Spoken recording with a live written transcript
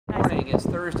morning. It's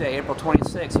Thursday, April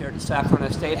 26th here at the South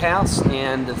Carolina State House,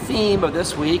 and the theme of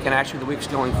this week, and actually the weeks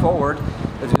going forward,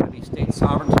 is going to be state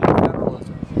sovereignty and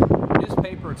federalism. The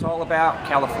newspaper, it's all about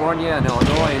California and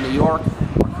Illinois and New York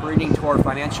careening toward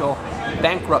financial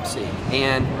bankruptcy,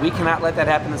 and we cannot let that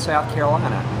happen in South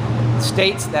Carolina. The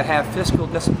states that have fiscal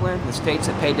discipline, the states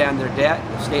that pay down their debt,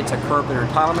 the states that curb their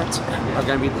entitlements are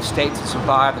going to be the states that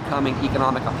survive the coming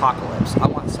economic apocalypse. I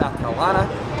want South Carolina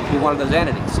to be one of those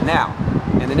entities. Now,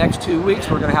 in the next 2 weeks,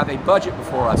 we're going to have a budget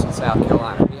before us in South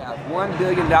Carolina. We have $1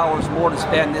 billion more to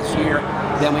spend this year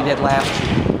than we did last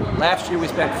year. Last year we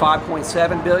spent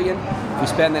 $5.7 billion. If we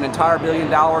spend that entire $1 billion,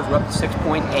 we're up to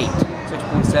 6.8,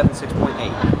 6.7,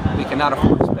 6.8. We cannot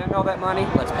afford to spend all that money.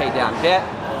 Let's pay down debt.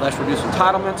 Let's reduce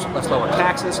entitlements. Let's lower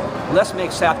taxes. Let's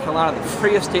make South Carolina the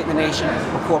freest state in the nation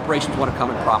where corporations want to come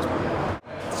and prosper.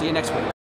 See you next week.